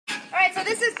Alright,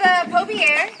 so this is the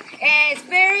Paupier, and it's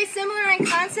very similar in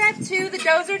concept to the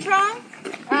dozer trawl.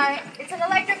 It's an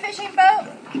electric fishing boat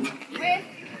with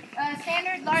a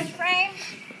standard large frame.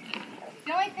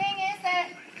 The only thing is that,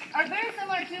 are very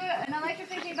similar to an electric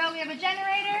fishing boat, we have a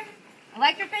generator,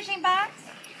 electric fishing box,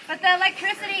 but the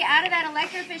electricity out of that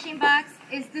electric fishing box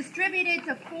is distributed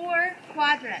to 4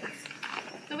 quadrants.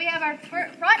 So we have our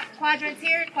front quadrants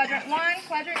here, quadrant 1,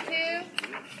 quadrant 2,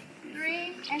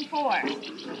 3, and 4.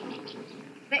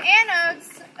 The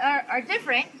anodes are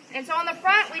different, and so on the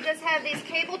front we just have these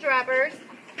cable droppers,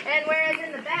 and whereas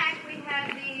in the back we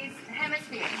have these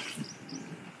hemispheres.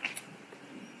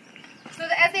 So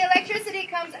as the electricity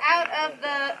comes out of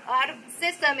the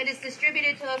system, it is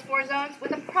distributed to those 4 zones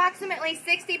with approximately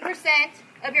 60%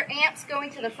 of your amps going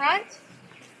to the front,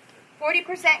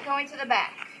 40% going to the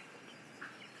back.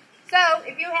 So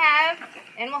if you have,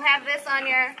 and we'll have this on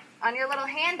your little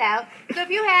handout, so if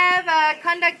you have a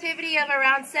conductivity of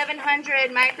around 700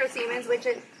 microsiemens, which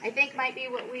I think might be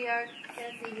what we are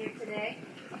going to see here today,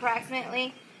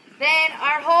 approximately, then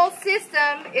our whole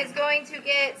system is going to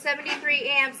get 73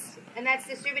 amps, and that's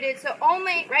distributed. So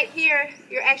only right here,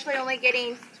 you're actually only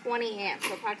getting 20 amps,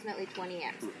 so approximately 20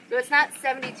 amps. So it's not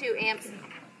 72 amps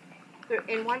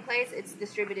in one place, it's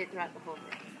distributed throughout the whole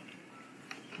thing.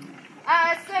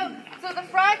 So the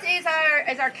front is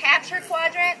our capture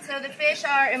quadrant. So the fish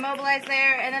are immobilized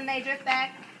there, and then they drift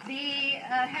back. The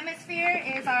hemisphere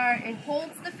is it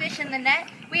holds the fish in the net.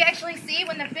 We actually see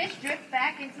when the fish drift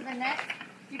back into the net,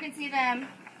 you can see them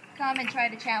come and try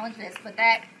to challenge this, but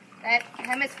that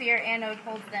hemisphere anode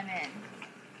holds them in.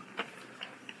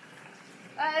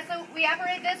 So we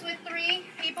operate this with 3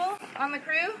 people on the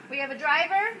crew. We have a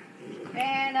driver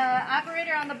and an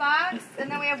operator on the box, and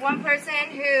then we have 1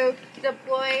 person who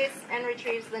deploys and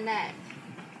retrieves the net.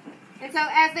 And so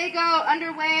as they go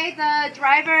underway, the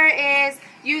driver is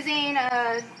using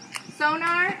a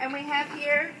sonar, and we have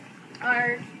here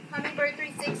our Hummingbird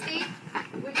 360,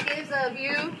 which gives a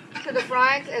view to the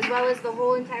front as well as the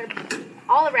whole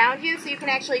all around you, so you can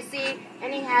actually see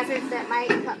any hazards that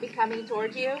might be coming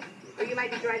towards you, or you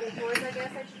might be driving towards, I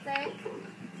guess I should say.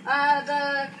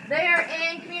 They are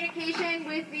in communication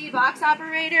with the box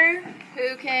operator,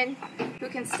 who can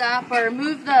stop or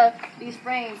move these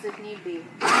frames if need be.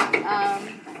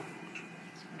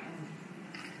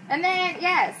 And then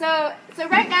so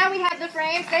right now we have the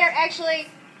frames. They are actually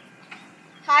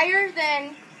higher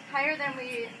than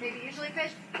we maybe usually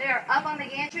fish. They are up on the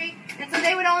gantry, and so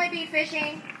they would only be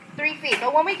fishing 3 feet.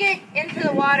 But when we get into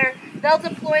the water, they'll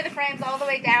deploy the frames all the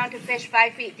way down to fish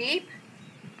 5 feet deep.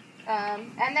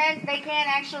 And then they can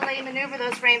actually maneuver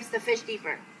those frames to fish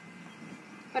deeper.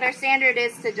 But our standard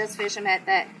is to just fish them at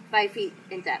that 5 feet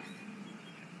in depth.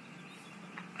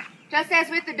 Just as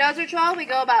with the dozer trawl, we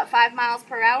go about 5 miles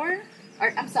per hour.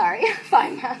 Or, I'm sorry,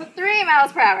 3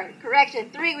 miles per hour. Correction,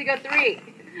 3, we go 3.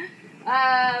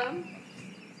 And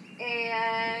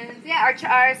yeah,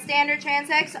 our standard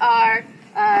transects are,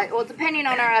 well, depending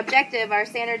on our objective, our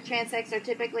standard transects are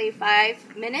typically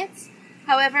 5 minutes.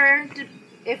 However,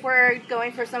 if we're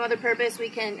going for some other purpose, we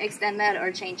can extend that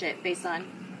or change it based on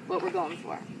what we're going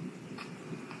for.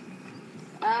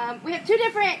 We have 2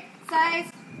 different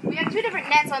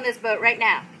nets on this boat right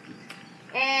now.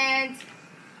 And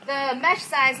the mesh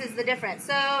size is the difference.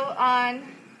 So on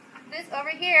this over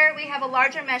here, we have a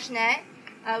larger mesh net,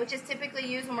 which is typically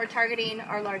used when we're targeting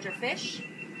our larger fish.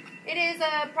 It is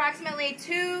approximately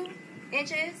 2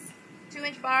 inches,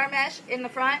 2-inch bar mesh in the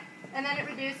front, and then it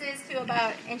reduces to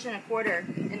about 1.25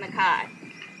 inches in the cod.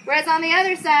 Whereas on the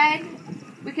other side,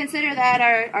 we consider that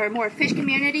our more fish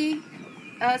community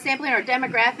sampling or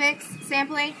demographics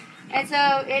sampling. And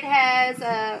so it has,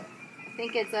 I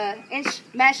think it's an inch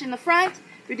mesh in the front,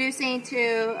 reducing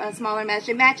to a smaller mesh.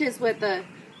 It matches what the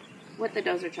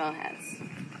dozer trawl has.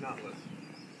 Knotless.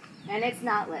 And it's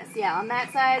knotless. Yeah, on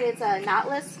that side it's a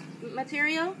knotless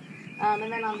material,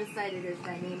 and then on this side it is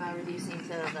Dyneema, reducing to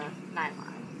the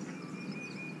nylon.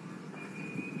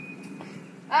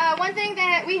 One thing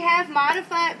that we have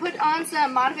put on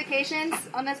some modifications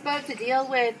on this boat to deal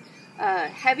with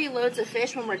heavy loads of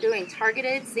fish when we're doing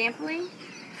targeted sampling.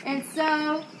 And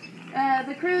so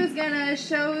the crew is going to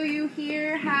show you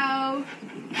here how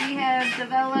we have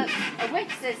developed a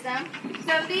winch system.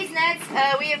 So these nets,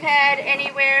 we have had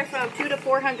anywhere from 200 to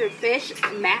 400 fish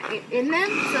in them,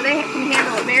 so they can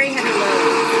handle a very heavy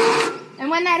load. And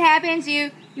when that happens,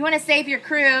 you want to save your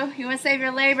crew, you want to save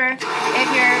your labor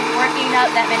if you're working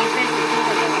up that many fish.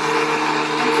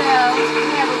 And so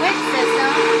we have a winch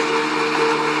system.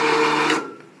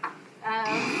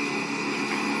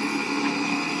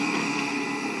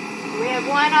 We have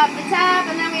one off the top,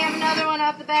 and then we have another one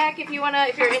off the back. If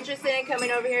you're interested in coming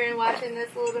over here and watching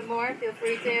this a little bit more, feel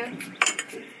free to.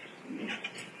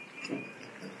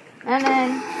 And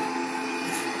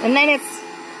then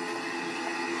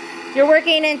you're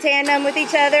working in tandem with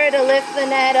each other to lift the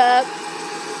net up.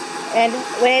 And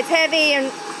when it's heavy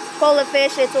and full of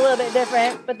fish, it's a little bit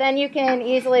different. But then you can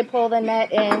easily pull the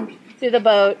net in to the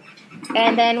boat.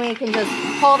 And then we can just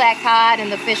pull that cod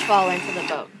and the fish fall into the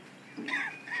boat.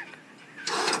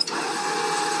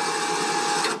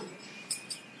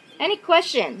 Any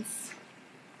questions?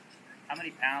 How many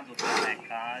pounds will fit in that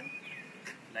cod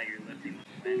that you're lifting with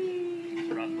the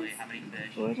fish? Roughly, how many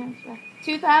fish?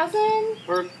 2,000?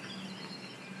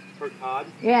 Per cod?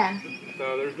 Yeah.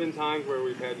 So there's been times where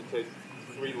we've had to take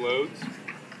 3 loads.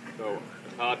 So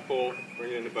a cod full,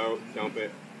 bring it in the boat, dump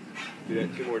it, do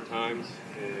that 2 more times,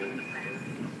 and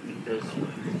there's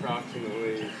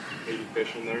approximately 80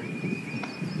 fish in there.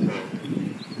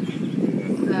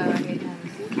 So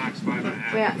max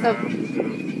 5.5. Yeah, so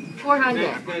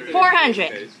 400.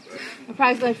 400.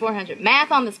 Approximately 400.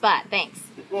 Math on the spot, thanks.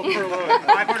 Well, per load.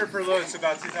 500 per load, so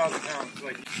about 2,000 pounds,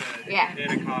 like you said. Yeah.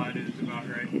 And a cod is about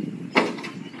right.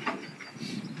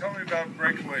 Tell me about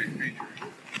breakaway features.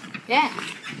 Yeah.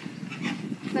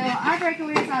 So our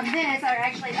breakaways on this are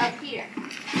actually up here.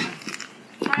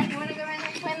 Brian, you want to go ahead and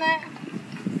explain that?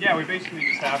 Yeah, we basically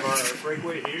just have our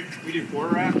breakaway here. We do 4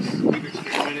 wraps. We've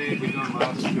experimented. We've done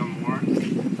less. We've done more.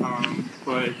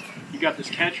 But you got this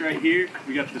catch right here.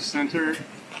 We got the center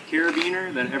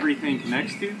carabiner that everything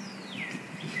connects to.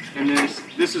 And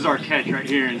this is our catch right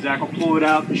here. And Zach will pull it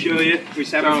out and show you.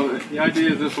 So the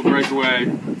idea is this will break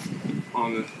away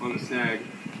on the snag.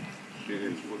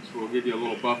 And we'll give you a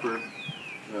little buffer.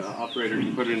 The operator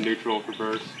can put it in neutral for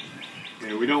burst.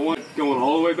 And we don't want it going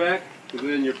all the way back, because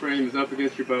then your frame is up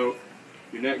against your boat,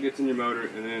 your net gets in your motor,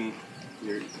 and then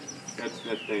that's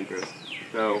dangerous.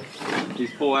 So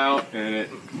these pull out, and it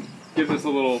gives us a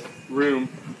little room,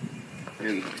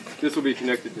 and this will be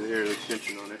connected to here, the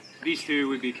extension on it. These 2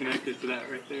 would be connected to that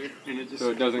right there. And it just so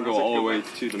it doesn't go all the way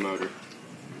to the motor.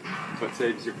 So it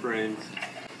saves your frames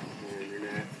and your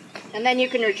net. And then you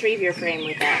can retrieve your frame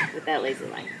with that laser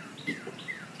line.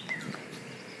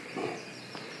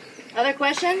 Other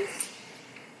questions?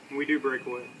 we do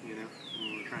breakaway, you know,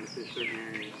 when we're trying to fish certain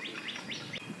areas.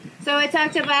 So I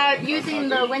talked about using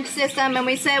the winch system, and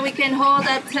we said we can hold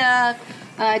up to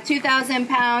 2,000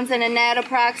 pounds in a net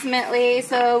approximately.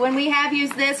 So when we have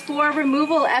used this for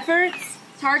removal efforts,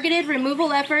 targeted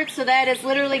removal efforts, so that is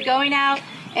literally going out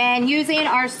and using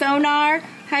our sonar,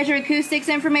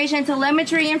 hydroacoustics information,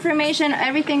 telemetry information,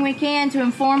 everything we can to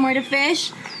inform where to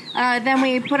fish. Then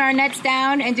we put our nets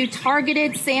down and do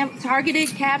targeted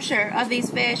capture of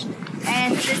these fish.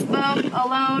 And this boat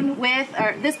alone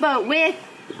this boat with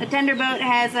a tender boat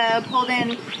has pulled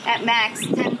in at max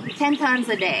 10 tons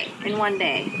a day in one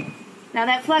day. Now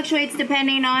that fluctuates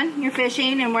depending on your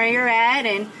fishing and where you're at,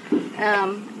 and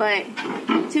but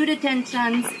 2 to 10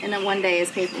 tons in a one day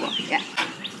is capable. Yeah.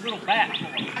 Little bat.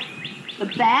 The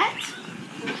bat?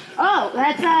 Oh,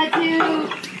 that's to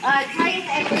tighten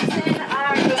and loosen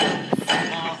our boots.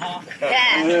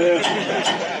 Yeah.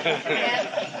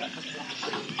 Yeah.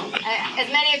 As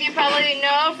many of you probably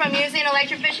know from using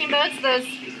electric fishing boats,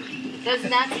 those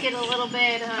nuts get a little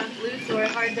bit loose or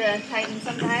hard to tighten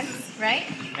sometimes, right?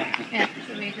 Yeah.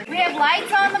 We have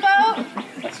lights on the boat.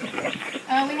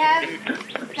 We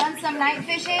have done some night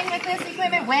fishing with this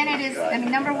equipment when it is,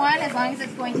 number one, as long as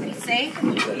it's going to be safe.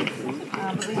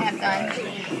 But we have done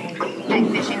night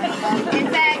fishing with the boat. In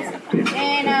fact,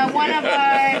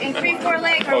 in Creve Coeur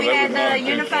Lake, where we had the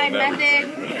unified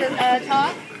method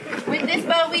talk, with this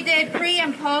boat we did pre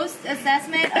and post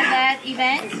assessment of that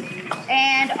event.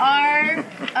 And our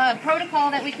protocol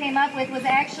that we came up with was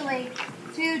actually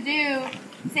to do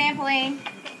sampling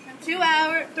 3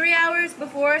 hours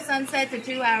before sunset to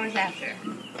 2 hours after.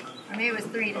 Or maybe it was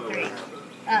 3 to 3.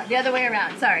 The other way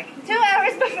around, sorry. 2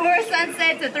 hours before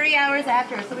sunset to 3 hours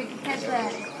after, so we could catch the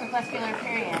crepuscular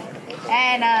period.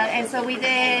 And so we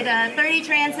did 30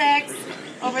 transects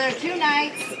over 2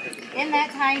 nights in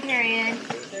that time period,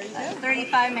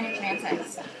 35-minute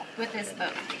transects with this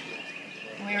boat.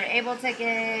 And we were able to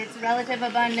get relative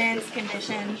abundance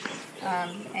conditions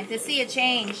and to see a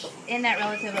change in that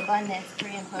relative abundance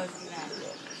pre and post event.